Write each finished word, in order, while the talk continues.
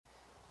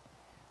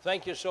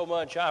Thank you so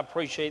much. I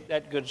appreciate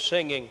that good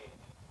singing.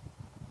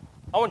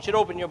 I want you to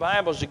open your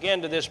Bibles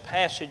again to this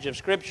passage of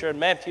Scripture in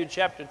Matthew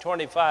chapter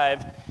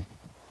 25.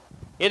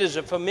 It is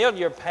a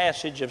familiar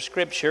passage of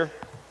Scripture.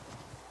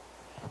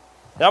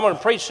 And I'm going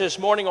to preach this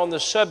morning on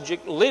the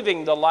subject,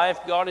 living the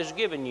life God has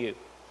given you.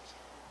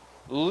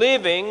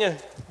 Living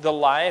the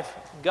life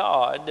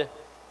God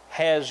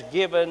has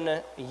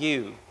given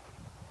you.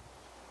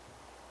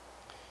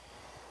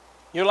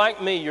 You're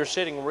like me, you're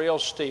sitting real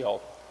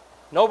still.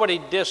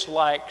 Nobody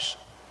dislikes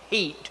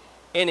heat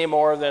any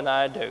more than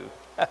I do.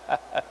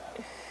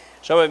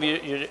 Some of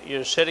you,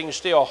 you're sitting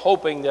still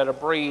hoping that a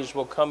breeze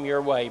will come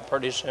your way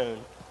pretty soon.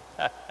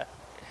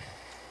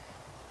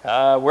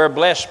 We're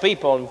blessed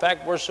people. In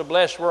fact, we're so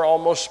blessed we're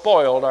almost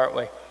spoiled, aren't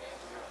we?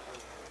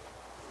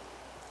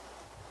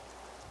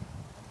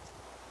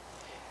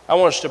 I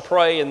want us to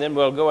pray and then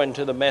we'll go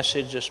into the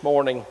message this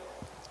morning.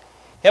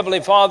 Heavenly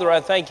Father,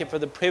 I thank you for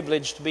the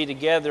privilege to be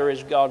together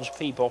as God's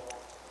people.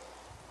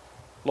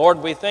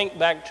 Lord, we think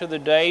back to the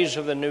days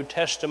of the New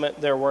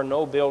Testament. There were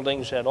no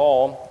buildings at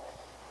all.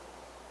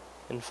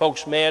 And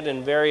folks met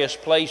in various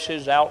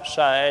places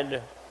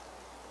outside.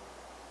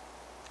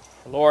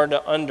 Lord,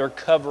 under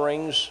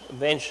coverings,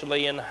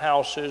 eventually in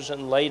houses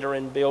and later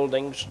in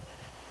buildings.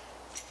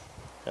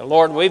 And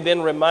Lord, we've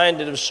been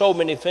reminded of so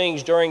many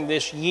things during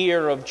this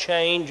year of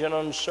change and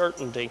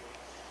uncertainty.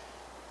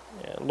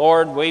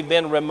 Lord, we've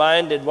been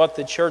reminded what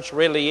the church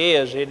really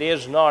is. It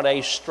is not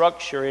a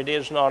structure. It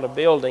is not a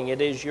building. It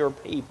is your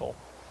people.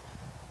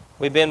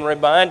 We've been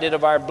reminded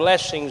of our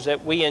blessings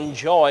that we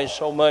enjoy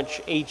so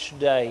much each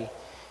day,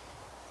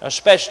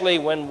 especially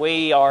when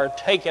we are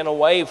taken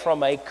away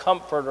from a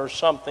comfort or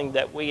something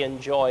that we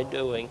enjoy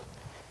doing.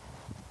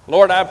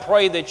 Lord, I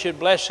pray that you'd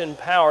bless and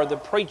empower the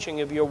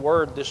preaching of your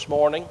word this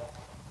morning.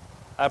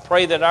 I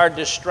pray that our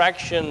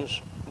distractions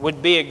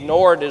would be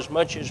ignored as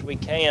much as we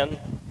can.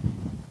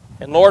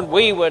 And Lord,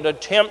 we would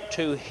attempt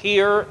to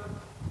hear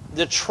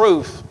the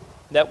truth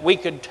that we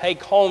could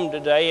take home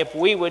today. If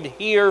we would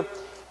hear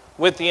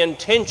with the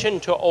intention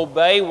to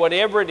obey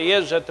whatever it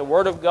is that the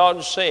Word of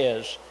God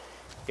says,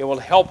 it will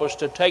help us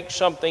to take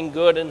something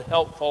good and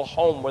helpful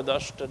home with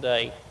us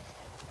today.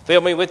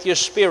 Fill me with your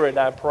Spirit,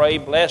 I pray.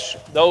 Bless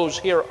those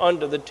here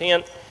under the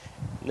tent,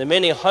 the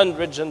many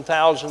hundreds and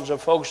thousands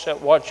of folks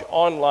that watch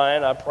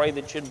online. I pray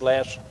that you'd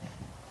bless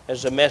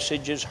as the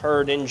message is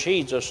heard in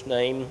Jesus'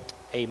 name.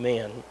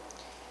 Amen.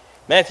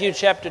 Matthew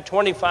chapter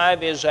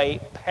 25 is a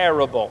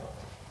parable.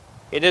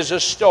 It is a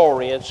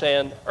story. It's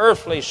an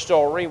earthly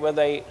story with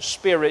a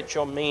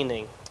spiritual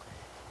meaning.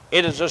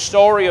 It is a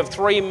story of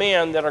three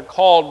men that are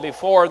called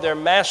before their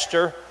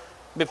master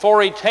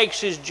before he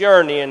takes his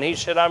journey. And he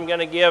said, I'm going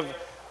to give,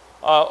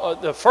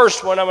 the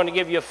first one I'm going to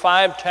give you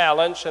 5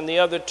 talents, and the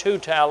other 2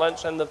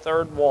 talents, and the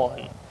third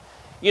 1.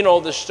 You know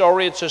the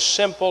story. It's a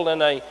simple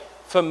and a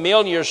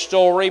familiar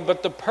story,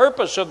 but the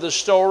purpose of the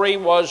story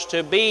was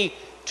to be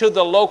to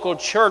the local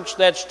church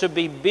that's to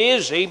be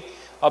busy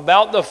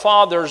about the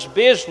Father's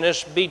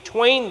business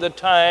between the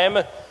time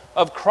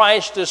of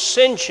Christ's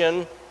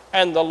ascension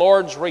and the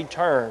Lord's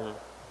return.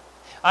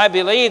 I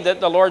believe that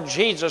the Lord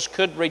Jesus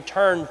could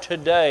return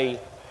today.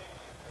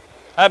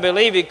 I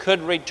believe he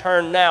could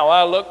return now.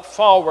 I look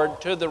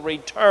forward to the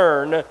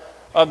return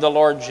of the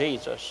Lord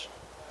Jesus.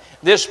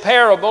 This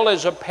parable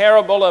is a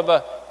parable of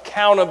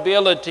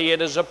accountability.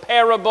 It is a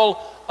parable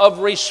of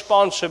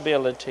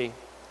responsibility.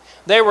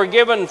 They were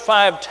given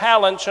 5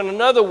 talents, and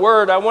another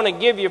word I want to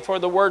give you for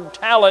the word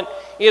talent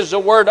is the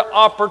word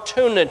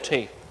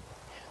opportunity.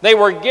 They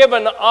were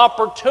given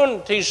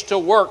opportunities to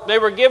work. They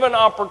were given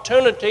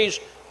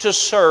opportunities to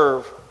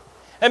serve.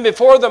 And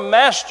before the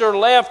master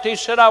left, he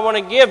said, I want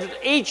to give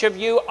each of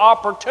you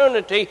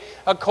opportunity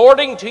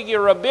according to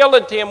your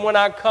ability, and when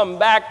I come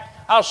back,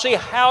 I'll see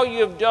how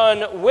you've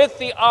done with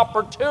the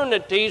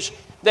opportunities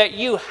that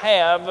you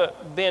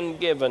have been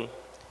given.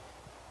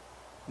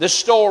 The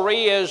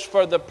story is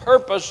for the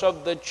purpose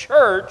of the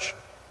church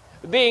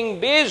being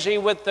busy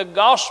with the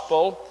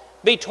gospel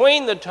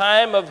between the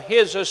time of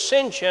his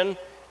ascension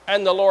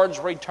and the Lord's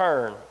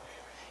return.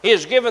 He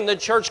has given the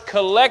church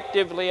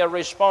collectively a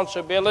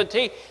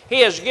responsibility.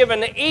 He has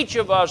given each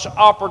of us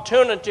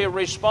opportunity,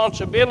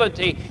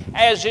 responsibility,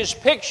 as is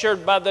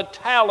pictured by the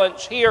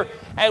talents here.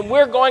 And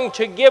we're going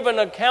to give an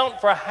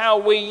account for how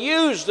we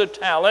use the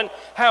talent,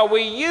 how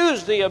we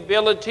use the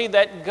ability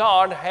that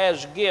God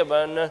has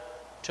given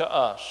to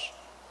us.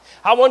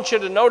 I want you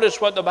to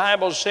notice what the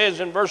Bible says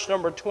in verse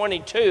number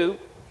 22.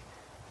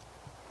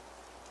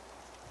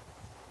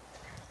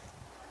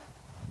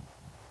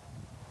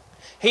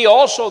 He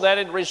also that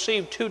had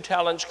received 2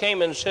 talents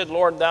came and said,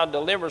 Lord, thou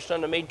deliverest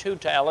unto me 2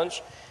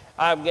 talents.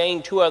 I have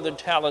gained 2 other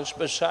talents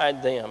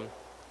beside them.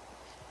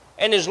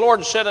 And his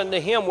Lord said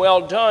unto him,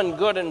 Well done,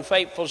 good and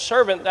faithful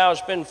servant. Thou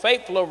hast been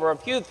faithful over a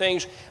few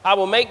things. I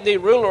will make thee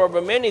ruler over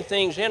many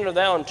things. Enter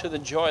thou into the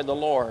joy of the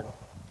Lord.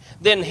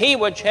 Then he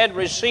which had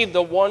received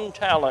the 1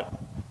 talent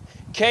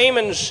came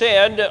and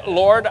said,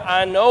 Lord,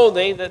 I know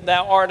thee that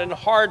thou art an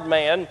hard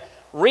man,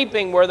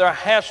 reaping where thou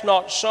hast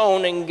not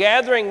sown, and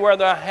gathering where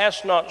thou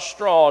hast not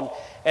strawed.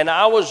 And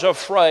I was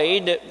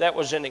afraid. That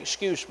was an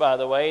excuse, by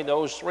the way.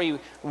 Those three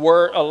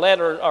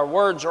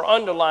words are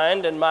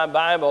underlined in my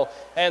Bible,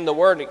 and the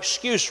word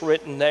excuse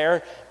written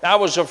there. I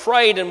was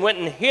afraid and went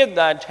and hid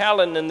thy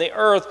talent in the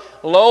earth.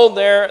 Lo,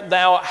 there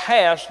thou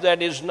hast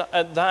that is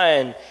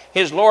thine.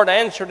 His Lord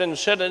answered and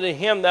said unto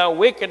him, Thou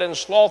wicked and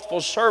slothful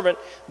servant,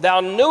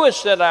 thou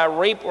knewest that I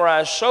reap where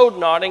I sowed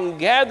not, and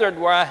gathered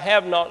where I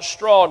have not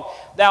strawed.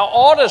 Thou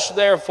oughtest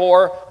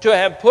therefore to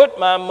have put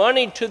my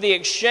money to the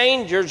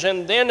exchangers,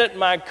 and then at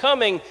my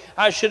coming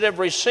I should have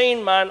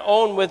received mine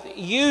own with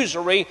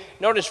usury.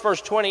 Notice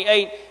verse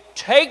 28.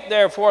 Take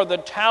therefore the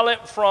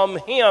talent from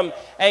him,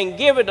 and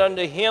give it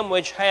unto him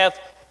which hath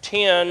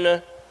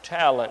 10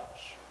 talents.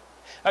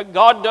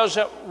 God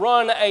doesn't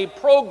run a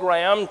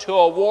program to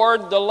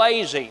award the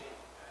lazy.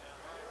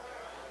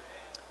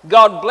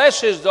 God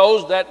blesses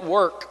those that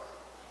work.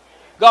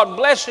 God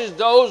blesses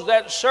those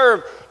that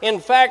serve.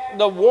 In fact,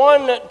 the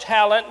one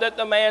talent that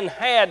the man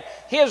had,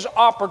 his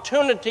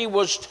opportunity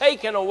was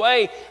taken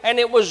away, and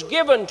it was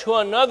given to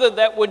another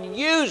that would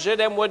use it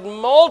and would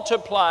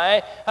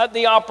multiply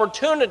the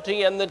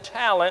opportunity and the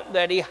talent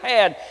that he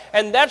had.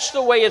 And that's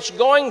the way it's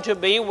going to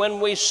be when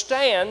we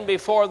stand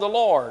before the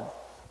Lord.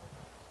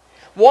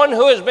 One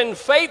who has been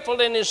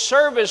faithful in his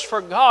service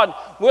for God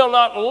will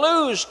not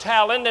lose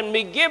talent and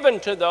be given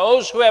to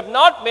those who have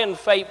not been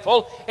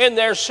faithful in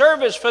their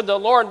service for the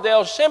Lord.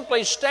 They'll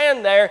simply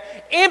stand there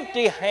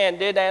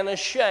empty-handed and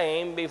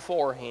ashamed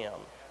before him.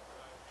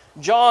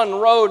 John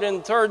wrote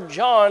in 3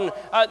 John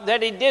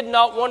that he did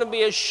not want to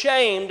be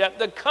ashamed at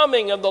the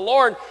coming of the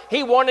Lord.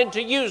 He wanted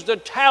to use the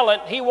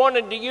talent. He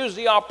wanted to use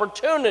the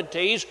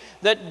opportunities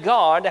that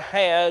God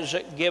has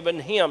given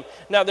him.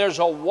 Now, there's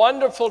a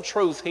wonderful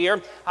truth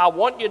here. I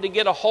want you to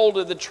get a hold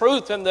of the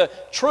truth. And the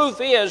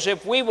truth is,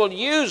 if we will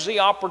use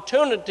the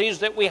opportunities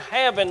that we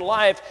have in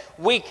life,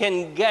 we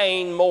can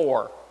gain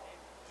more.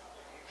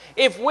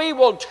 If we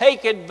will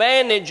take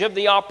advantage of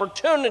the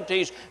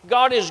opportunities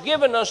God has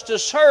given us to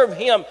serve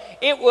Him,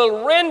 it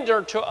will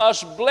render to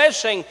us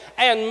blessing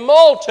and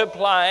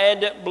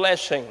multiplied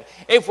blessing.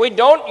 If we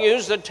don't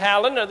use the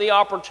talent or the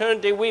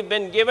opportunity we've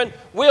been given,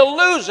 we'll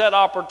lose that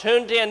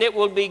opportunity and it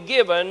will be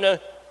given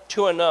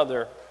to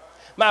another.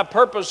 My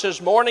purpose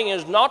this morning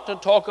is not to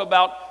talk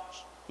about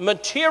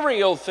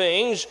material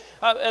things,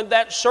 and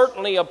that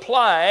certainly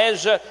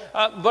applies,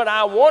 but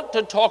I want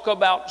to talk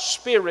about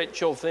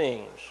spiritual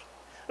things.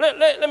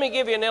 Let me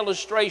give you an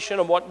illustration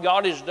of what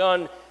God has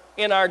done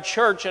in our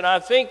church, and I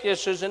think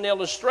this is an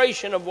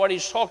illustration of what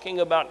He's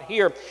talking about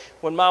here.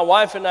 When my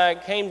wife and I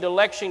came to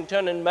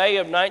Lexington in May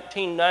of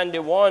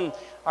 1991,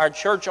 our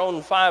church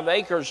owned 5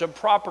 acres of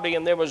property,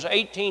 and there was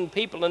 18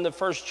 people in the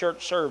first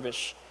church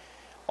service.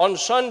 On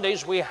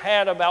Sundays, we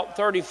had about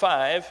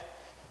 35,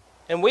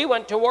 and we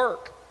went to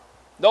work.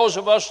 Those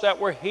of us that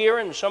were here,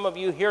 and some of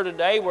you here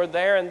today, were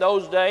there in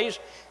those days,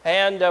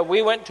 and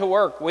we went to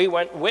work. We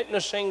went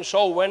witnessing,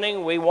 soul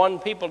winning. We won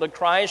people to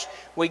Christ.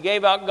 We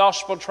gave out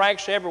gospel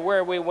tracts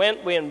everywhere we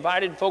went. We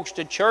invited folks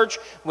to church.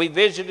 We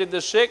visited the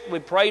sick. We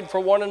prayed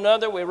for one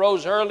another. We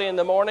rose early in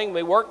the morning.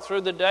 We worked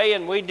through the day,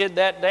 and we did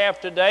that day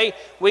after day,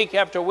 week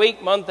after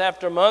week, month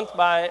after month.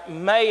 By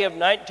May of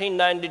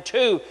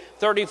 1992,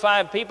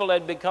 35 people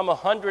had become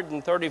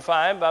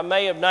 135. By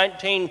May of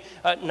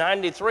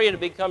 1993, it had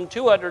become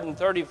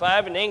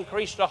 235 and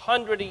increased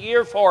 100 a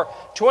year for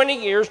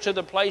 20 years to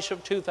the place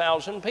of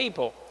 2,000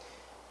 people.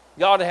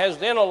 God has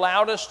then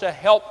allowed us to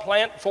help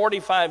plant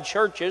 45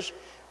 churches.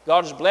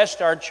 God has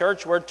blessed our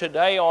church. We're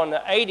today on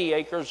 80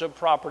 acres of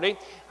property.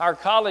 Our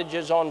college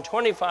is on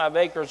 25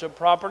 acres of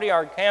property.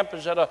 Our camp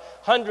is at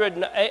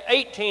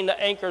 118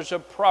 acres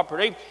of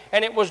property.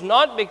 And it was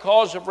not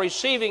because of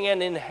receiving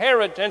an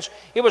inheritance.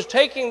 It was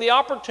taking the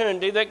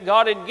opportunity that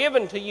God had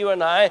given to you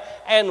and I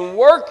and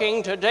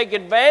working to take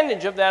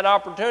advantage of that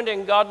opportunity,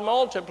 and God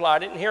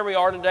multiplied it. And here we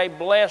are today,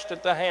 blessed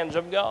at the hands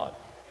of God.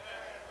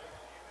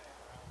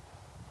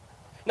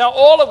 Now,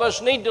 all of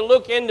us need to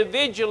look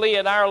individually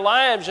at our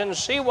lives and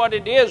see what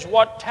it is,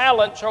 what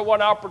talents or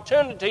what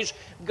opportunities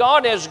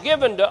God has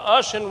given to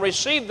us, and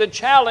receive the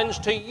challenge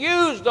to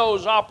use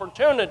those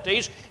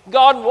opportunities.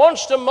 God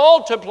wants to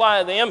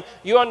multiply them.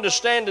 You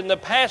understand in the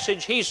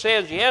passage He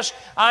says, yes,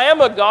 I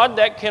am a God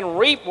that can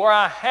reap where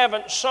I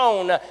haven't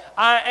sown.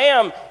 I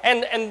am.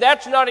 And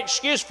that's not an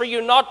excuse for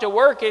you not to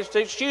work. It's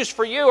an excuse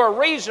for you, a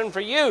reason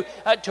for you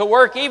to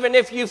work. Even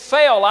if you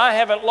fail, I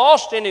haven't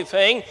lost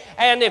anything.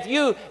 And if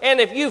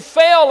you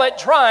fail at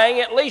trying,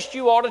 at least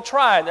you ought to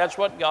try. That's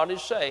what God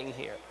is saying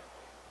here.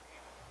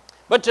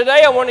 But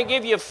today I want to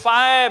give you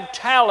 5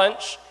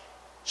 talents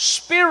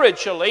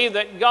spiritually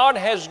that God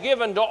has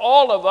given to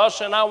all of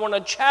us, and I want to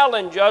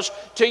challenge us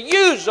to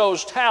use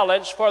those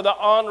talents for the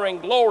honor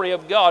and glory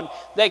of God,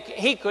 that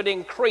He could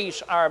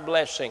increase our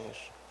blessings.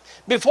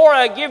 Before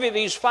I give you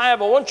these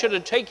 5, I want you to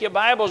take your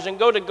Bibles and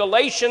go to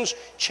Galatians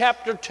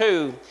chapter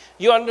 2.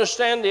 You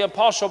understand the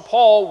Apostle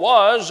Paul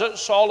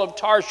was Saul of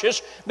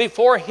Tarsus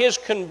before his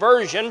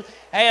conversion,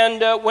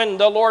 and when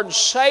the Lord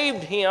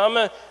saved him,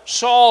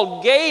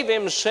 Saul gave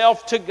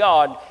himself to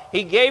God.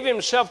 He gave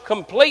himself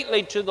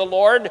completely to the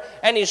Lord,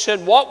 and he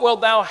said, "What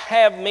wilt thou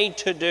have me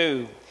to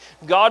do?"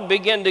 God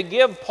began to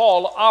give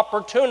Paul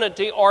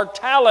opportunity, or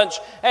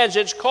talents as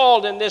it's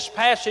called in this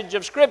passage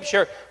of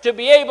Scripture, to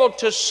be able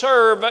to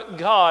serve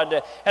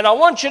God. And I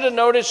want you to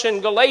notice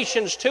in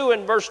Galatians 2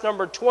 and verse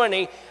number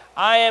 20,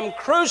 "I am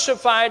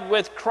crucified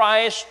with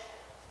Christ,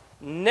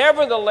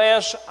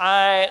 nevertheless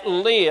I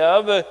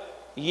live,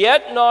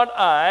 yet not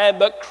I,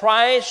 but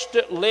Christ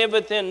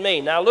liveth in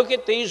me." Now look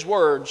at these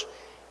words.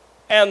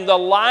 "And the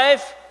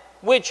life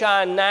which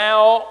I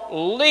now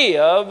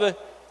live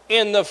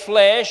in the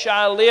flesh,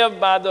 I live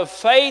by the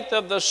faith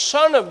of the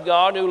Son of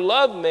God who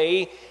loved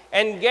me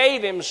and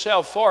gave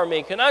himself for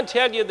me." Can I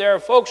tell you, there are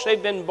folks,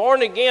 they've been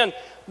born again,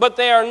 but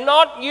they are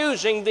not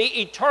using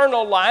the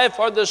eternal life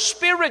or the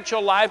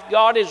spiritual life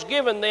God has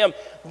given them.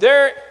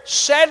 They're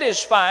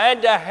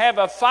satisfied to have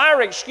a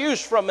fire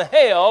excuse from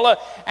hell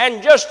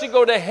and just to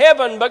go to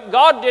heaven, but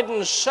God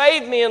didn't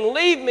save me and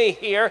leave me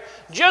here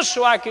just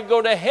so I could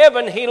go to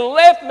heaven. He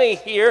left me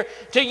here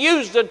to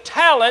use the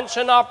talents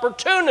and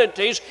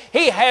opportunities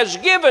He has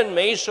given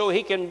me so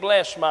He can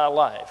bless my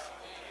life.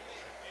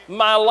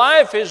 My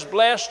life is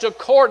blessed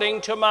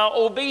according to my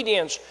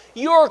obedience.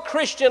 Your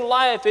Christian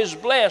life is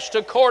blessed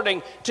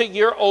according to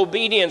your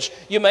obedience.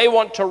 You may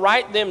want to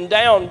write them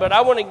down, but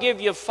I want to give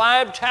you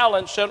 5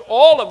 talents that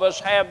all of us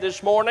have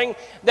this morning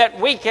that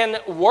we can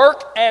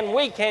work and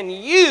we can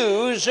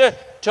use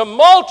to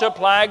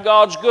multiply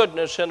God's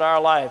goodness in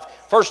our life.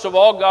 First of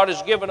all, God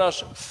has given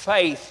us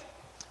faith.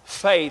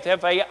 Faith,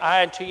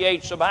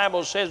 F-A-I-T-H. The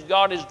Bible says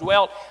God has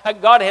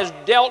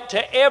dealt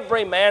to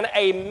every man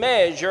a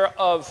measure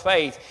of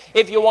faith.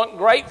 If you want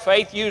great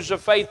faith, use the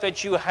faith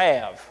that you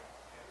have.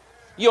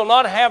 You'll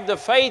not have the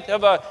faith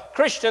of a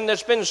Christian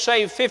that's been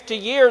saved 50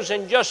 years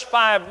in just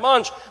 5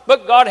 months,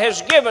 but God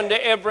has given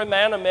to every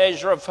man a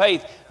measure of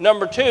faith.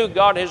 Number 2,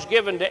 God has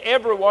given to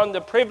everyone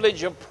the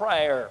privilege of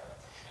prayer.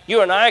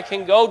 You and I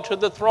can go to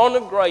the throne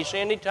of grace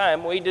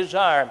anytime we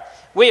desire.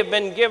 We have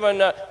been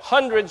given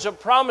hundreds of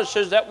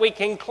promises that we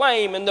can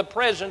claim in the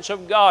presence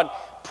of God.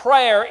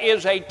 Prayer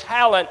is a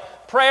talent.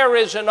 Prayer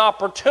is an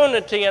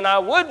opportunity, and I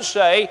would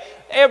say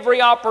every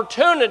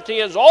opportunity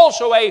is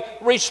also a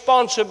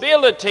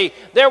responsibility.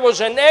 There was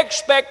an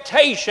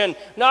expectation.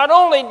 Not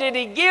only did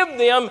He give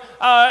them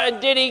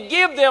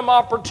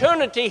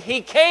opportunity,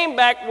 He came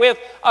back with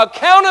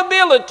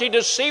accountability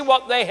to see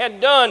what they had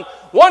done.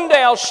 One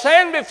day I'll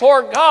stand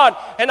before God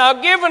and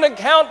I'll give an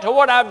account to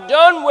what I've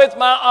done with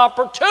my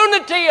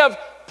opportunity of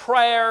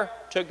prayer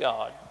to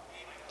God.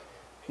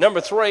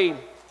 Number 3,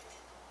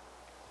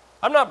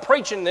 I'm not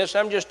preaching this,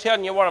 I'm just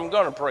telling you what I'm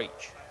going to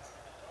preach.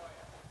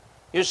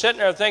 You're sitting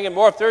there thinking,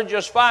 boy, if there's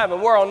just 5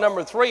 and we're on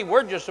number 3,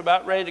 we're just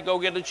about ready to go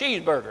get a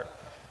cheeseburger.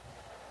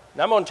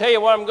 Now I'm going to tell you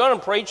what I'm going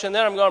to preach, and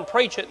then I'm going to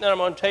preach it, and then I'm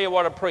going to tell you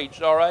what I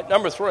preached, all right?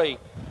 Number 3,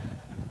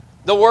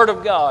 the Word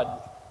of God.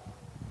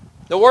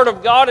 The Word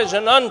of God is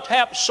an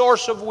untapped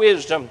source of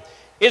wisdom,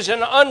 is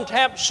an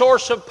untapped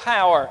source of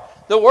power.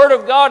 The Word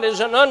of God is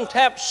an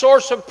untapped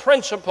source of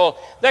principle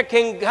that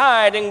can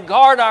guide and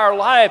guard our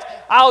life.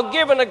 I'll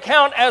give an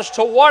account as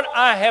to what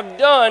I have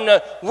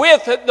done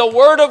with the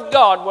Word of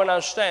God when I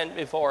stand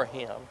before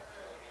Him.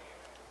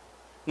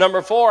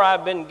 Number 4,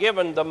 I've been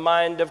given the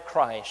mind of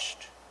Christ.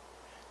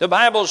 The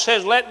Bible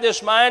says, "Let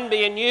this mind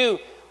be in you,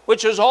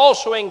 which is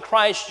also in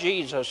Christ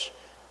Jesus,"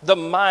 the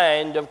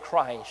mind of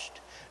Christ.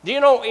 Do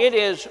you know it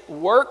is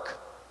work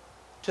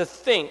to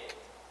think?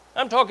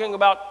 I'm talking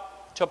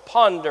about to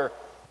ponder,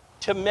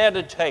 to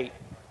meditate,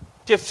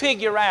 to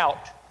figure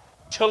out,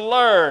 to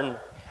learn.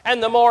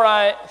 And the more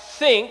I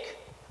think,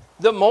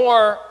 the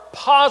more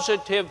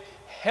positive,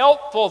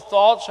 helpful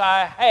thoughts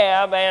I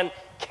have and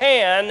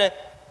can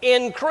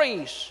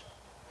increase.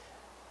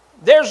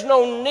 There's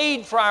no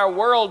need for our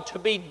world to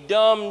be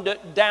dumbed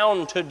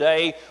down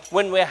today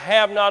when we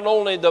have not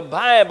only the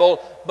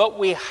Bible, but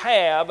we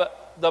have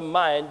the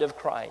mind of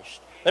Christ.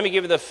 Let me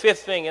give you the 5th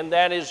thing, and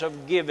that is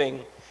of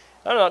giving.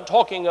 I'm not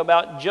talking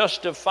about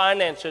just of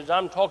finances.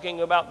 I'm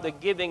talking about the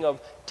giving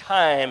of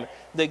time,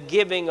 the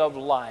giving of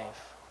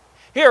life.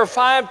 Here are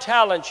 5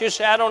 talents. You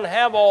say, I don't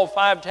have all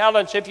 5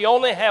 talents. If you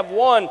only have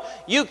 1,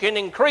 you can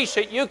increase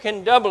it, you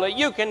can double it,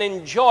 you can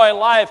enjoy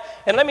life.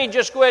 And let me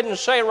just go ahead and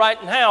say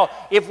right now,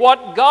 if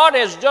what God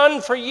has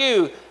done for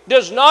you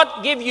does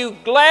not give you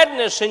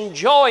gladness and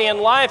joy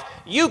in life,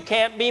 you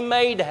can't be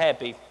made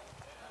happy.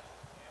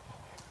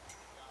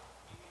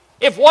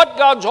 If what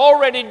God's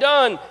already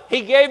done,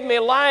 He gave me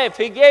life,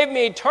 He gave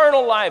me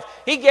eternal life,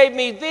 He gave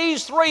me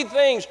these 3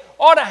 things,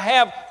 ought to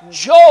have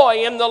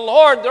joy in the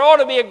Lord. There ought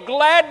to be a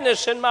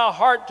gladness in my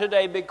heart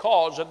today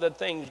because of the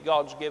things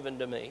God's given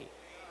to me.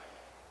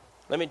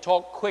 Let me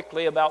talk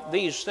quickly about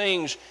these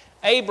things.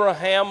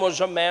 Abraham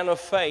was a man of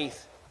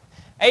faith.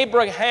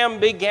 Abraham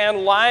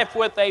began life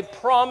with a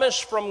promise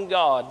from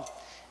God.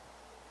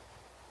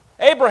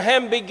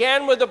 Abraham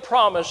began with a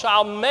promise,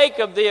 I'll make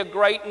of thee a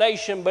great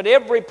nation. But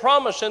every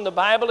promise in the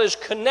Bible is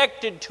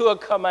connected to a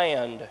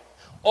command.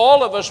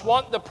 All of us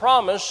want the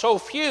promise, so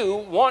few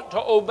want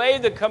to obey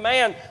the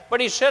command.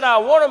 But he said, I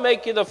want to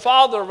make you the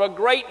father of a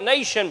great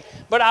nation,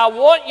 but I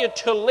want you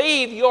to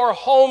leave your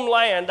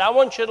homeland. I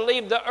want you to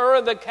leave the Ur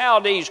of the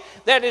Chaldees.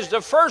 That is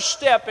the first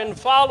step in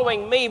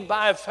following me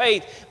by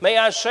faith. May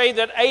I say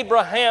that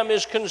Abraham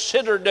is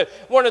considered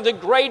one of the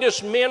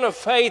greatest men of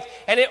faith,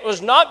 and it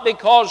was not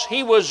because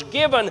he was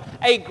given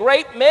a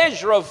great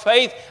measure of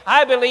faith.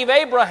 I believe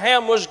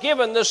Abraham was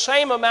given the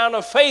same amount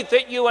of faith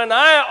that you and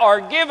I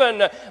are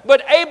given,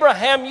 but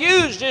Abraham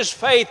used his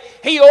faith.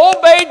 He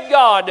obeyed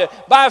God.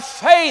 By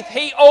faith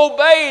he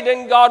obeyed,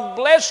 and God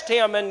blessed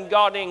him, and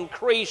God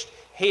increased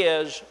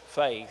his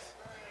faith.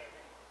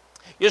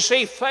 You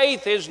see,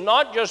 faith is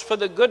not just for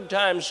the good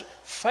times.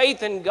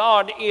 Faith in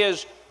God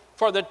is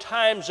for the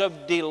times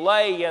of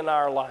delay in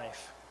our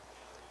life.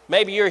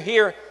 Maybe you're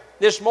here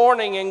this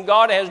morning and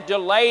God has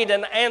delayed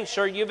an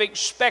answer. You've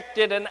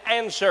expected an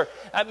answer.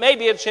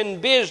 Maybe it's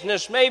in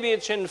business. Maybe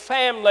it's in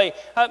family.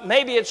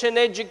 Maybe it's in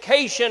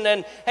education.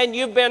 And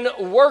you've been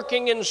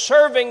working and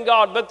serving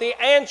God, but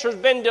the answer's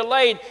been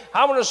delayed.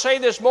 I want to say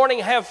this morning,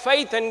 have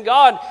faith in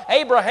God.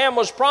 Abraham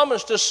was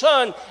promised a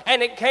son,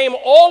 and it came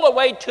all the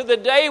way to the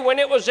day when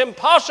it was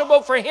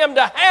impossible for him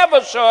to have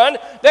a son,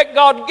 that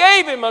God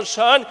gave him a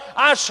son.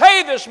 I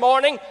say this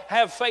morning,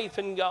 have faith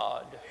in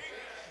God.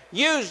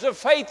 Use the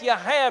faith you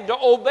have to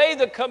obey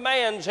the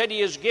commands that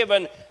He has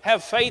given.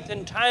 Have faith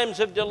in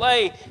times of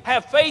delay.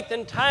 Have faith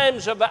in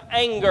times of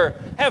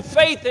anger. Have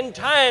faith in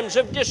times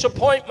of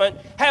disappointment.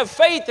 Have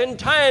faith in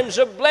times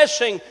of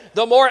blessing.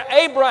 The more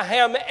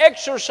Abraham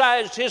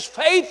exercised his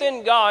faith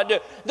in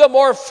God, the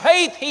more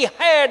faith he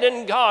had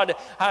in God.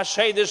 I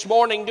say this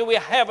morning, do we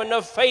have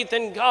enough faith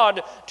in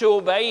God to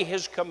obey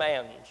His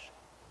commands?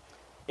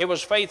 It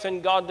was faith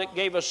in God that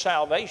gave us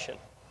salvation.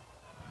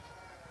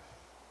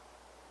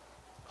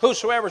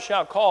 Whosoever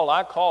shall call,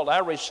 I called. I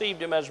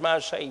received Him as my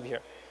Savior.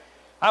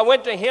 I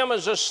went to Him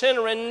as a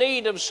sinner in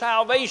need of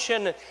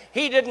salvation.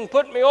 He didn't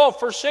put me off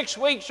for 6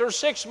 weeks or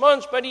 6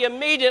 months, but He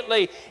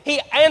immediately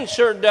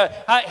answered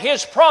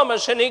His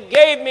promise, and He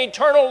gave me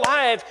eternal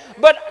life.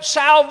 But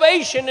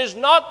salvation is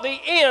not the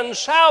end.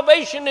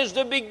 Salvation is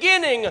the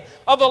beginning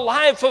of a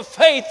life of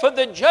faith, for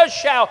the just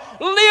shall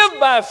live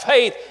by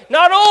faith.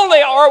 Not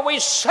only are we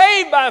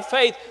saved by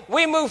faith,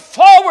 we move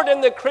forward in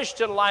the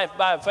Christian life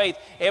by faith.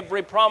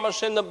 Every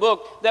promise in the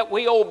book that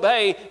we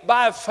obey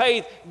by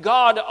faith,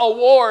 God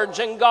awards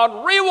and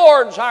God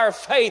rewards our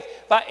faith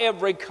by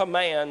every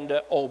command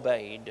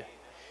obeyed.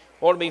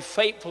 We want to be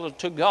faithful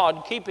to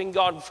God, keeping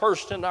God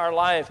first in our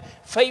life,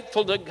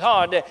 faithful to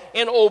God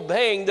in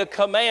obeying the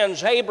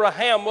commands.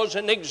 Abraham was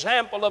an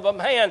example of a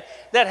man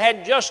that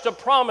had just a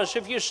promise.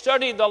 If you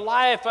study the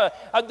life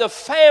of the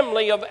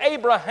family of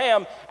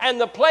Abraham and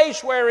the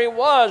place where he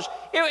was,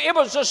 it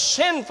was a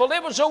sinful,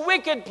 it was a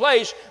wicked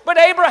place. But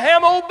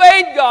Abraham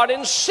obeyed God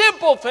in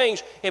simple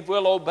things. If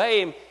we'll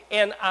obey Him,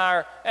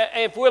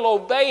 if we'll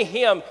obey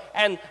Him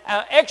and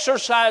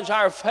exercise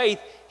our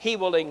faith, He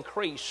will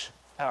increase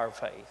our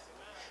faith.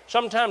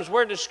 Sometimes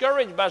we're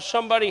discouraged by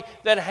somebody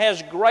that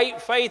has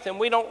great faith, and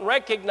we don't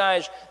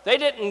recognize they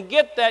didn't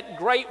get that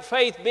great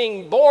faith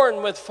being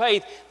born with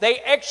faith. They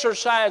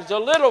exercised the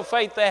little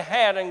faith they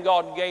had, and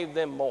God gave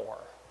them more.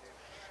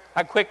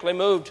 I quickly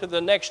move to the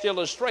next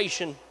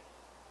illustration.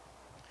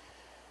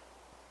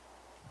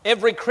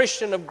 Every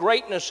Christian of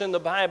greatness in the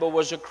Bible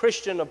was a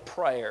Christian of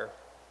prayer.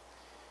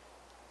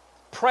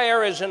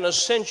 Prayer is an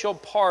essential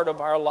part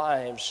of our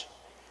lives.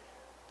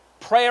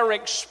 Prayer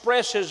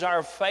expresses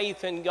our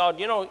faith in God.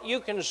 You know, you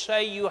can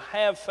say you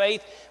have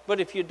faith, but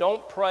if you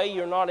don't pray,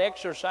 you're not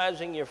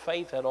exercising your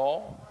faith at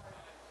all.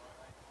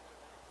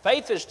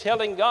 Faith is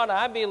telling God,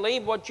 I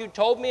believe what you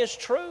told me is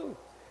true.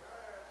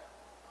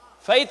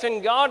 Faith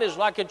in God is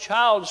like a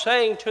child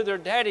saying to their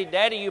daddy,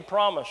 Daddy, you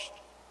promised.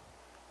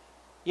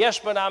 Yes,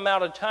 but I'm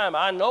out of time.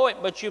 I know it,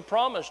 but you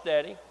promised,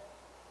 Daddy.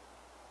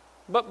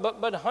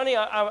 But honey,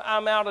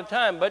 I'm out of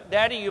time. But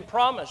Daddy, you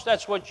promised.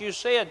 That's what you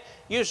said.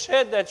 You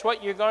said that's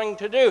what you're going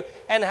to do.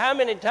 And how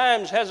many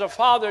times has a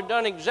father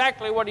done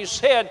exactly what he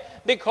said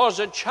because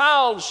a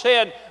child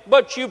said,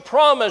 but you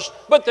promised?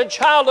 But the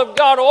child of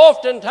God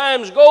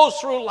oftentimes goes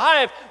through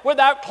life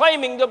without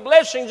claiming the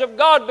blessings of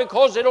God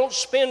because they don't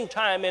spend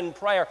time in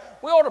prayer.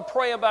 We ought to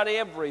pray about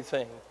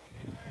everything.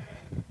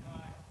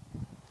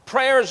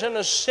 Prayer is an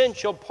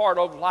essential part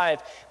of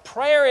life.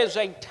 Prayer is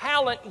a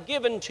talent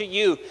given to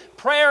you.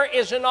 Prayer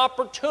is an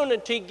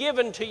opportunity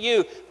given to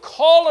you.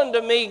 Call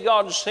unto me,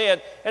 God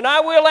said, and I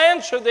will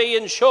answer thee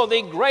and show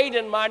thee great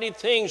and mighty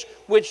things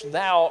which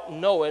thou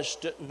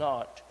knowest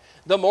not.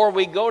 The more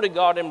we go to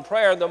God in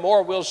prayer, the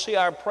more we'll see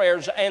our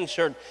prayers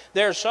answered.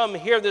 There's some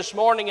here this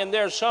morning, and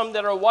there's some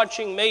that are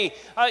watching me.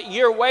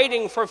 You're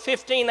waiting for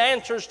 15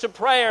 answers to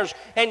prayers,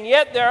 and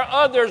yet there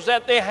are others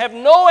that they have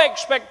no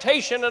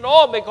expectation at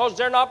all because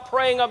they're not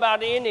praying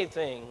about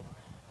anything.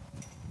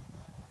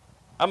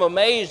 I'm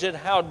amazed at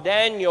how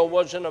Daniel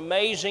was an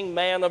amazing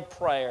man of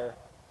prayer.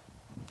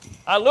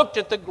 I looked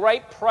at the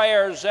great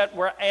prayers that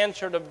were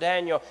answered of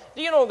Daniel.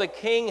 Do you know the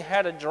king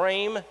had a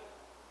dream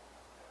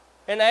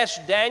and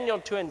asked Daniel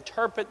to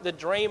interpret the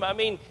dream? I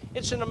mean,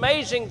 it's an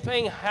amazing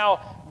thing how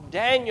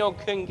Daniel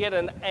can get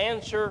an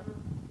answer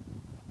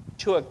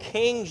to a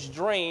king's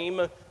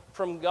dream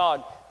from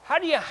God. How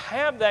do you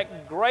have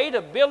that great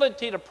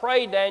ability to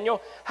pray,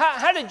 Daniel?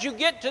 How did you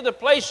get to the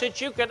place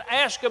that you could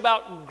ask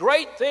about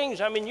great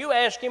things? I mean, you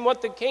asked him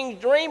what the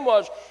king's dream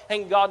was,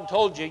 and God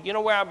told you. You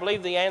know where I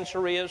believe the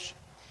answer is?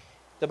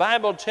 The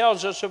Bible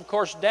tells us, of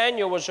course,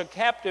 Daniel was a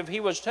captive. He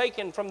was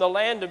taken from the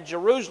land of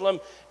Jerusalem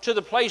to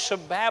the place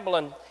of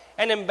Babylon.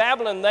 And in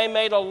Babylon, they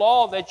made a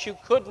law that you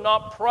could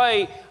not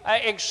pray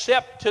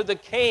except to the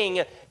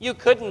king. You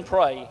couldn't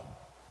pray.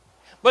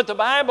 But the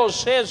Bible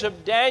says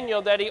of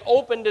Daniel that he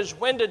opened his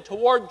window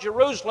toward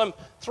Jerusalem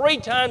 3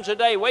 times a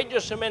day. Wait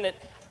just a minute.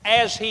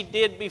 As he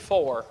did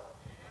before.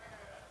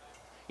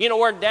 You know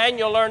where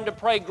Daniel learned to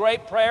pray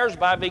great prayers?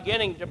 By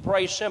beginning to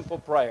pray simple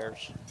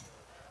prayers.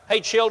 Hey,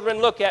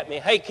 children, look at me.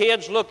 Hey,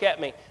 kids, look at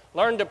me.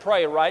 Learn to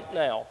pray right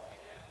now.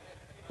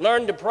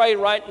 Learn to pray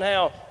right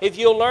now. If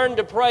you learn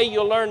to pray,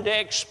 you'll learn to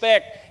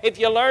expect. If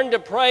you learn to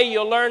pray,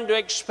 you'll learn to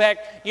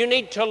expect. You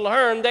need to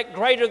learn that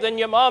greater than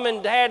your mom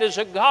and dad is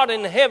a God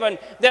in heaven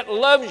that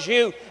loves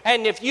you.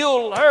 And if you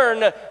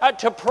learn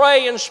to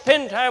pray and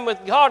spend time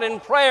with God in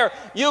prayer,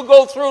 you'll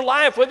go through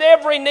life with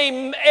every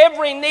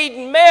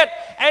need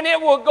met, and it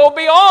will go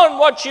beyond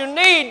what you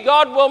need.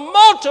 God will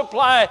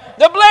multiply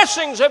the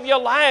blessings of your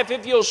life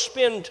if you'll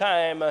spend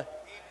time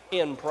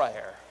in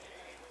prayer.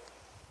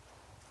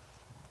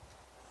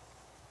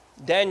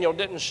 Daniel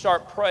didn't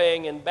start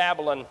praying in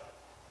Babylon.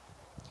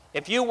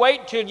 If you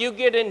wait till you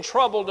get in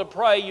trouble to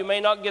pray, you may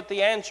not get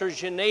the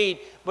answers you need.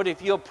 But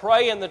if you'll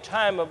pray in the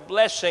time of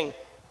blessing,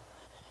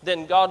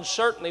 then God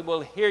certainly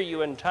will hear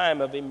you in time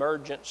of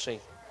emergency.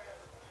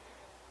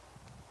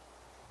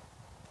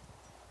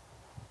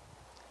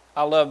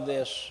 I love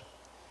this.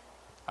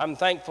 I'm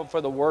thankful for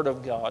the Word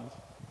of God.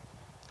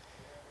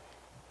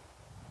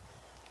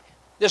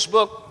 This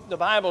book, the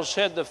Bible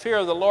said, the fear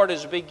of the Lord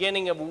is the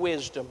beginning of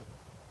wisdom.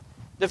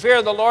 The fear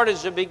of the Lord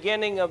is the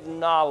beginning of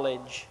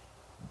knowledge.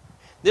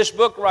 This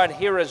book right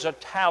here is a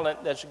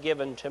talent that's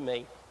given to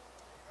me.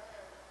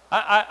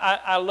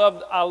 I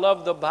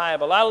love the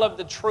Bible. I love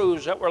the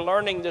truths that we're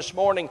learning this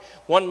morning.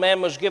 One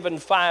man was given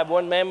 5.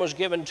 One man was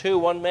given 2.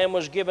 One man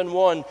was given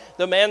 1.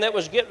 The man that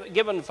was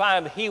given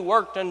 5, he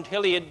worked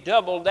until he had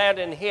doubled that,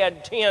 and he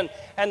had 10.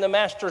 And the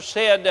master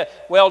said,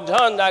 "Well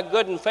done, thy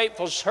good and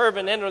faithful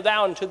servant. Enter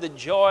thou into the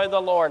joy of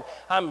the Lord."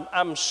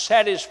 I'm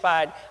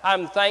satisfied.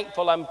 I'm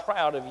thankful. I'm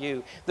proud of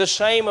you. The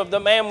same of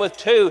the man with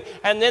 2.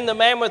 And then the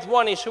man with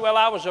 1, he said, "Well,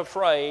 I was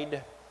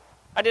afraid.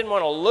 I didn't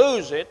want to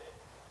lose it."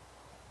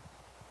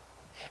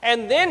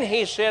 And then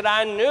he said,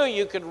 "I knew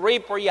you could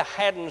reap where you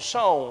hadn't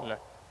sown."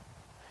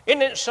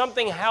 Isn't it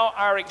something how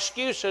our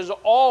excuses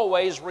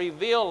always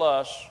reveal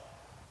us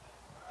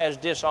as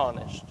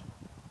dishonest?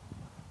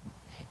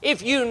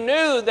 If you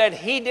knew that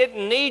he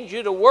didn't need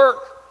you to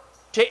work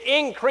to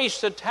increase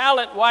the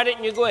talent, why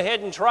didn't you go ahead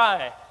and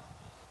try?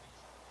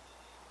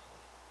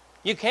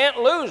 You can't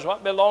lose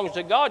what belongs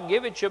to God.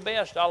 Give it your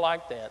best. I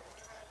like that.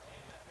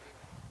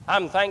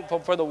 I'm thankful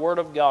for the Word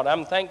of God.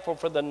 I'm thankful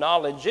for the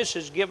knowledge. This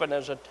is given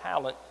as a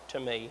talent to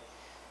me.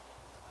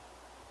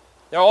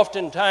 There are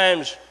often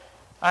times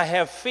I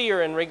have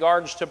fear in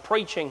regards to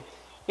preaching.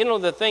 You know,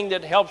 the thing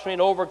that helps me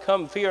to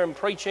overcome fear in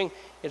preaching,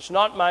 it's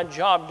not my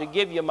job to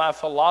give you my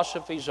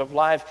philosophies of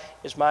life.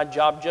 It's my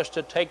job just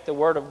to take the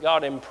Word of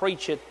God and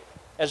preach it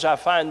as I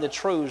find the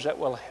truths that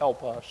will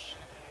help us.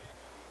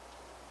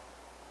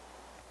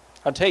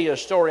 I'll tell you a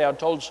story I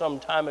told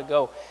some time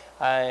ago.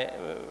 I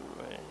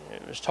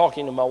was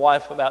talking to my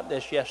wife about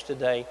this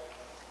yesterday.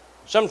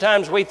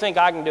 Sometimes we think,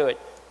 I can do it.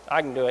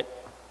 I can do it.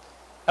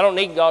 I don't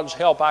need God's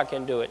help. I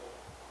can do it.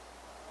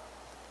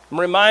 I'm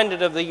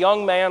reminded of the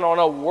young man on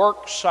a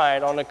work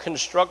site, on a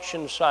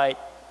construction site,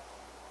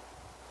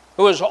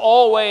 who was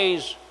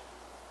always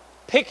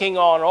picking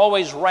on,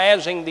 always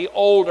razzing the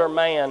older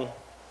man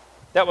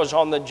that was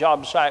on the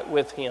job site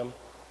with him.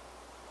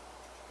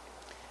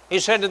 He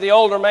said to the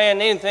older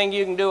man, "Anything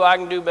you can do, I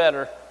can do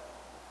better."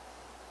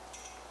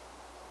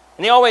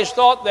 And he always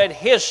thought that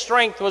his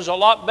strength was a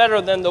lot better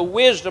than the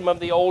wisdom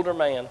of the older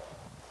man.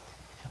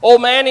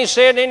 "Old man," he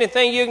said,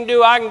 "anything you can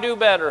do, I can do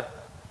better.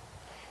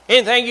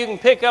 Anything you can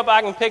pick up,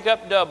 I can pick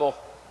up double.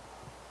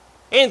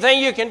 Anything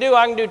you can do,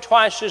 I can do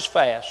twice as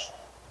fast."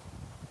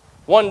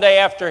 One day,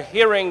 after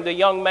hearing the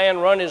young man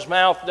run his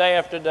mouth day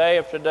after day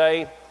after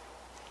day,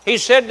 he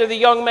said to the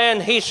young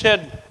man, he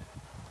said,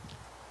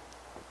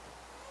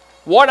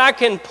 "What I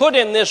can put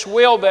in this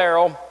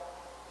wheelbarrow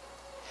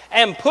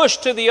and push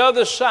to the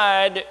other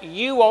side,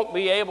 you won't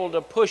be able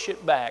to push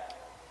it back."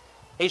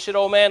 He said,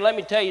 "Old man, let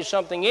me tell you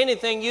something.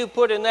 Anything you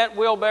put in that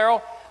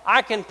wheelbarrow,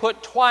 I can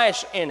put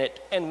twice in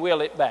it and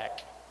wheel it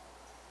back."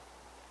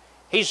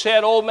 He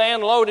said, "Old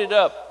man, load it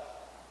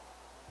up."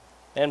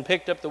 And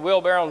picked up the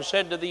wheelbarrow and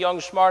said to the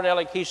young smart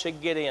aleck, he said,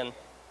 "Get in."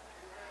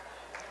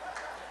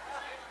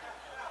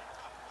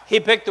 He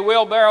picked the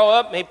wheelbarrow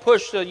up and he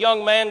pushed the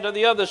young man to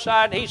the other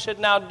side. He said,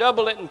 now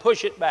double it and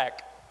push it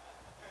back.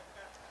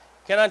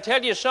 Can I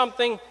tell you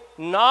something?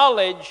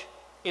 Knowledge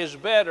is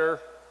better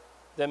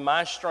than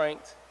my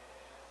strength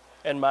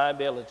and my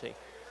ability.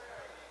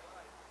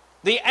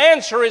 The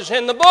answer is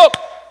in the book.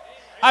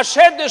 I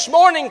said this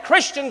morning,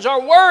 Christians are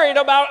worried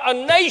about a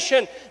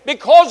nation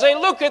because they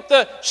look at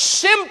the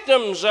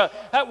symptoms.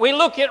 We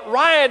look at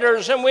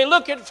rioters and we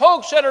look at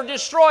folks that are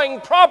destroying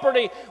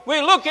property.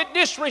 We look at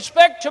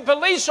disrespect to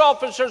police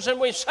officers and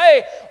we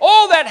say,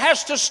 oh, that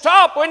has to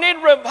stop. We need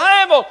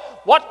revival.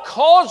 What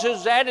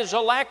causes that is a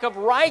lack of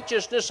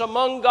righteousness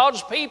among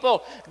God's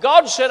people.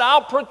 God said,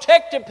 I'll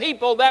protect a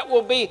people that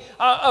will be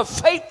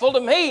faithful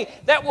to me,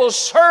 that will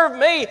serve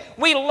me.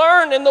 We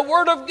learn in the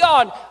Word of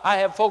God. I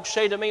have folks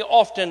say to me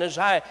often, as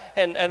I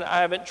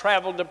haven't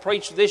traveled to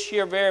preach this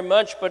year very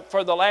much, but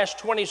for the last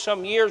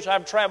 20-some years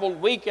I've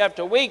traveled week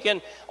after week,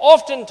 and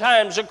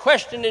oftentimes a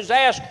question is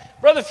asked,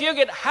 Brother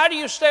Fugit, how do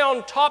you stay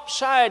on top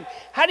side?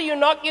 How do you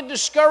not get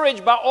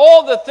discouraged by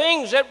all the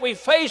things that we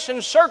face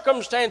and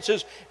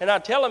circumstances? And I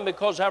tell them,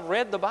 because I've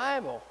read the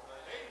Bible.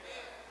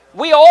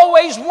 We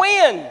always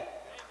win.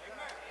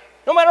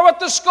 No matter what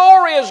the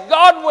score is,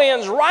 God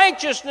wins.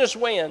 Righteousness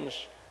wins.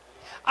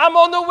 I'm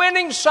on the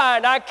winning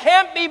side. I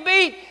can't be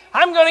beat.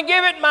 I'm going to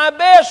give it my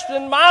best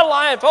in my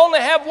life. I only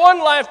have one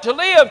life to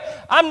live.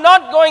 I'm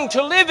not going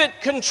to live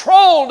it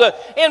controlled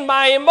in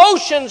my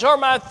emotions or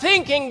my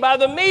thinking by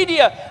the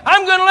media.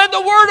 I'm going to let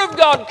the Word of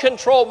God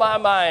control my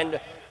mind.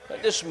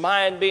 Let this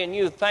mind be in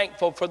you,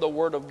 thankful for the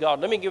Word of God.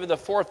 Let me give you the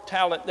fourth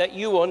talent that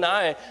you and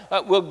I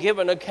will give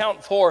an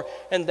account for,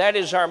 and that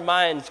is our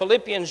mind.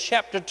 Philippians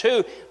chapter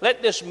 2,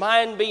 let this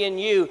mind be in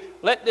you.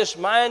 Let this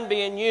mind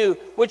be in you,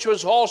 which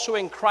was also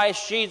in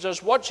Christ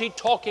Jesus. What's he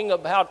talking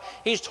about?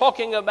 He's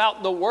talking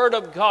about the Word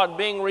of God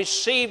being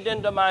received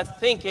into my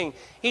thinking.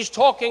 He's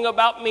talking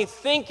about me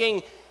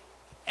thinking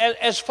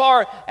as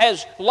far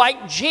as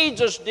like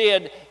Jesus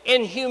did,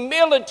 in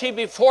humility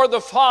before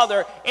the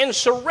Father, in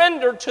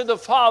surrender to the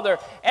Father,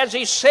 as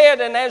he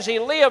said and as he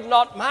lived,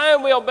 not my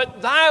will,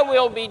 but thy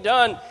will be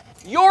done.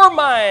 Your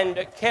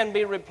mind can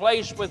be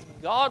replaced with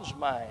God's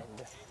mind.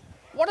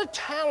 What a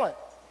talent.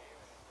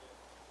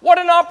 What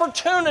an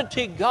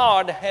opportunity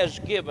God has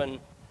given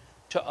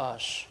to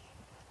us.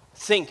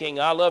 Thinking.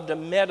 I love to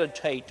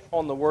meditate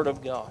on the Word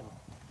of God.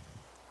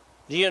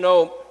 Do you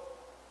know,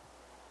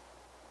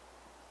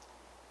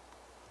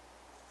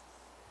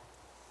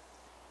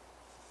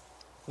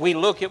 we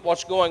look at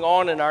what's going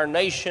on in our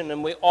nation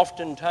and we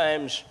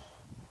oftentimes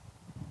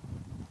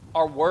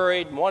are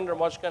worried and wonder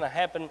what's going to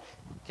happen.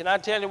 Can I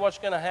tell you what's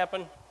going to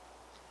happen?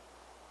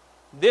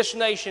 This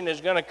nation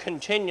is going to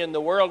continue and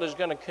the world is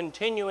going to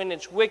continue in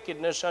its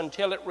wickedness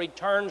until it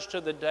returns to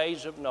the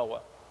days of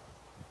Noah.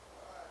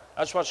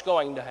 That's what's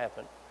going to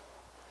happen.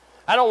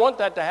 I don't want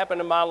that to happen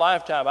in my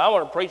lifetime. I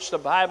want to preach the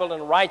Bible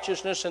and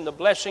righteousness and the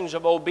blessings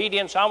of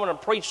obedience. I want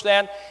to preach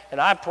that, and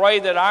I pray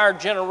that our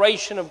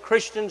generation of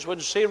Christians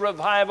would see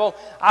revival.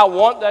 I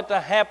want that to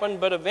happen,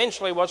 but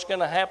eventually what's going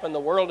to happen, the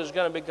world is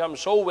going to become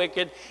so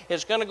wicked,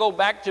 it's going to go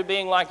back to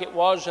being like it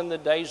was in the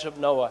days of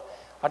Noah.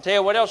 I'll tell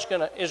you what else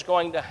is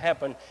going to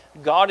happen.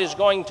 God is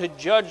going to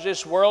judge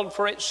this world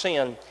for its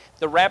sin.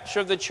 The rapture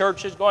of the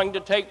church is going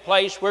to take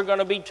place. We're going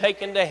to be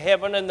taken to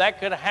heaven, and that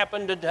could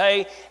happen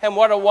today. And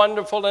what a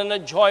wonderful and a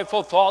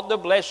joyful thought, the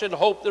blessed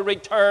hope, the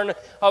return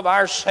of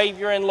our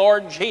Savior and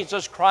Lord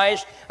Jesus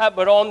Christ.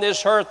 But on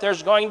this earth,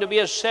 there's going to be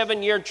a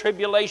 7-year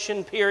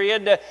tribulation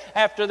period.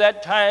 After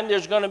that time,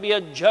 there's going to be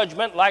a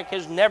judgment like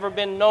has never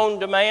been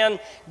known to man.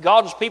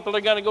 God's people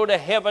are going to go to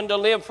heaven to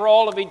live for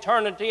all of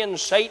eternity, and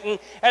Satan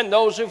and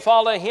those who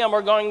follow him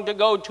are going to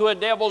go to a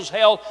devil's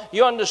hell.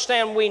 You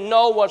understand, we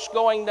know what's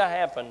going to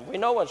happen. We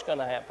know what's going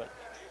to happen.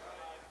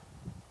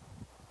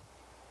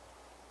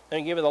 Let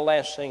me give you the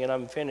last thing and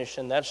I'm finished,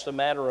 and that's the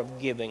matter of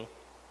giving.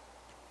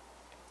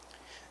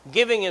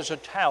 Giving is a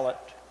talent.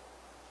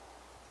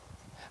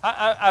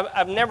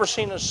 I've never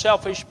seen a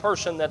selfish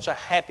person that's a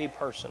happy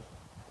person.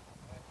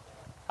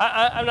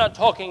 I'm not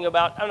talking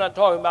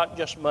about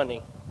just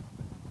money.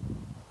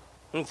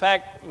 In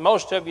fact,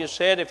 most of you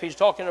said if he's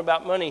talking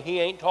about money, he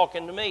ain't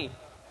talking to me.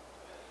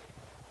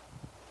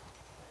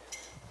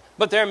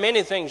 But there are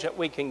many things that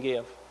we can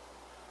give.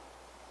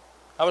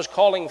 I was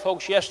calling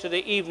folks yesterday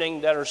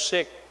evening that are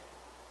sick.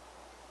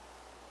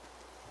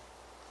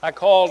 I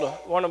called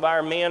one of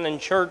our men in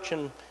church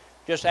and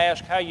just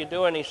asked, how you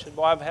doing? He said,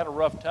 well, I've had a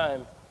rough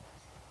time.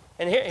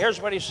 And here's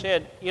what he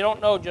said. You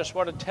don't know just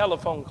what a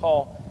telephone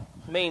call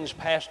means,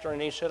 Pastor. And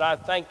he said, I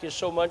thank you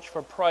so much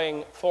for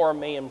praying for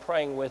me and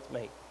praying with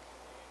me.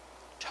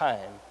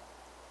 Time.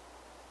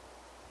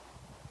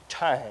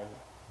 Time.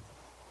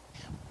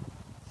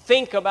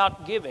 Think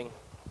about giving.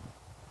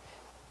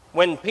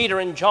 When Peter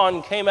and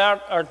John came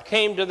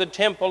to the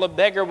temple, a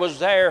beggar was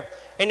there,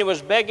 and he was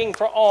begging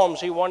for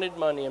alms. He wanted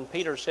money. And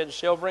Peter said,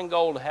 silver and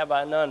gold have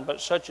I none,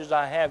 but such as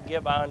I have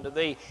give I unto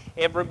thee.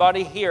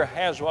 Everybody here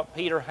has what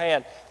Peter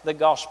had, the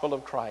gospel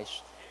of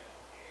Christ.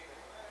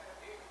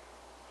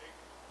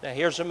 Now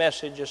here's a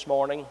message this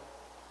morning.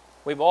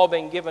 We've all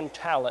been given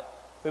talent.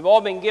 We've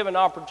all been given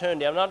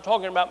opportunity. I'm not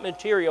talking about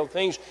material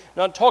things,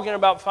 not talking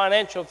about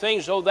financial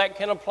things, though that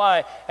can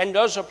apply and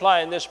does apply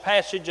in this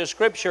passage of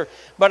Scripture.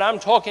 But I'm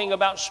talking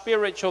about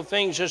spiritual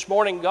things this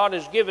morning. God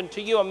has given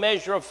to you a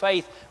measure of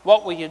faith.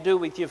 What will you do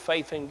with your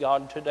faith in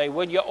God today?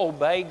 Will you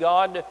obey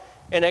God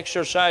and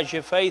exercise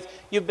your faith?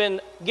 You've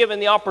been given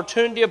the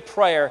opportunity of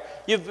prayer.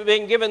 You've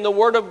been given the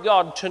Word of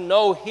God to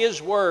know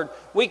His Word.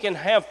 We can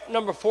have,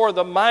 number 4,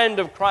 the mind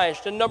of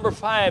Christ. And number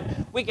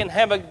 5, we can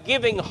have a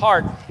giving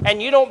heart.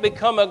 And you don't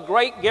become a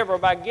great giver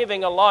by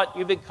giving a lot.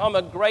 You become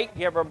a great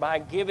giver by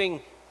giving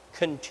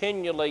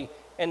continually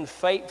and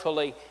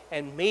faithfully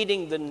and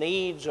meeting the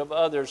needs of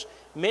others.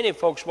 Many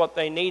folks, what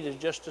they need is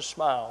just a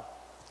smile,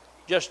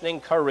 just an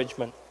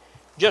encouragement,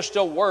 just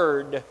a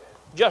word,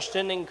 just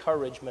an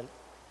encouragement.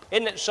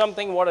 Isn't it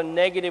something what a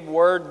negative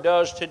word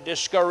does to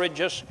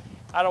discourage us?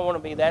 I don't want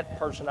to be that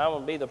person. I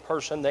want to be the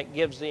person that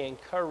gives the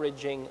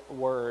encouraging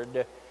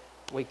word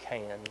we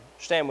can.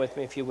 Stand with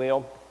me if you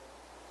will.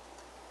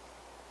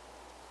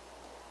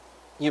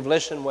 You've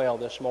listened well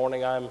this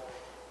morning. I'm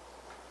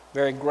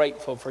very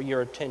grateful for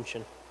your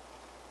attention.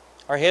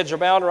 Our heads are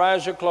bowed, our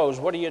eyes are closed.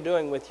 What are you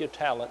doing with your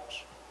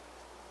talents?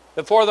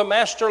 Before the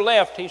master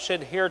left, he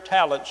said, here are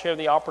talents, here are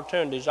the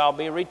opportunities. I'll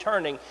be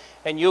returning,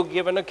 and you'll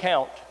give an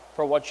account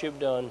for what you've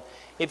done.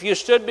 If you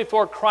stood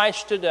before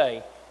Christ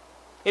today,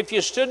 if you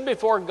stood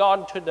before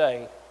God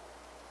today,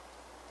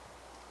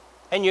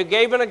 and you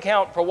gave an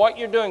account for what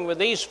you're doing with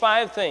these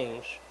 5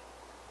 things,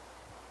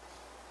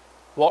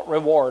 what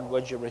reward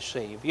would you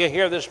receive? You're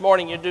here this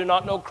morning, you do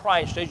not know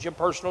Christ as your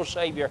personal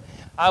Savior.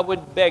 I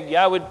would beg you,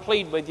 I would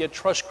plead with you,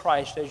 trust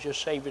Christ as your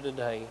Savior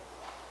today.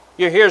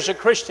 You're here as a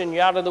Christian,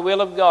 you're out of the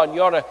will of God.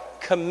 You ought to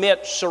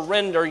commit,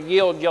 surrender,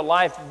 yield your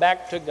life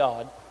back to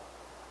God.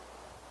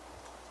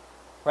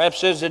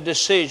 Perhaps there's a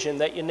decision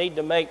that you need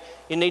to make.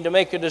 You need to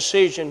make a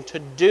decision to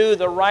do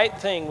the right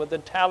thing with the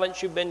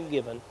talents you've been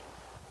given.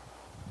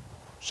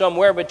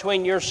 Somewhere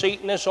between your seat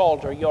and this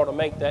altar, you ought to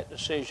make that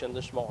decision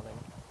this morning.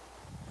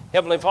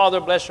 Heavenly Father,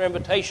 bless our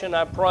invitation,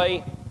 I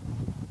pray.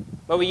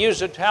 May we use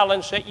the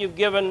talents that you've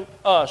given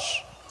us.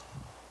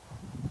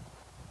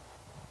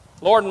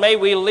 Lord, may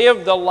we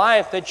live the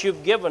life that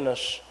you've given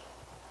us.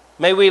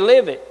 May we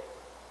live it.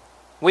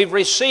 We've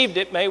received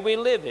it, may we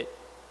live it.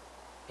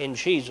 In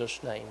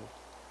Jesus' name.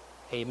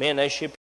 Amen. As you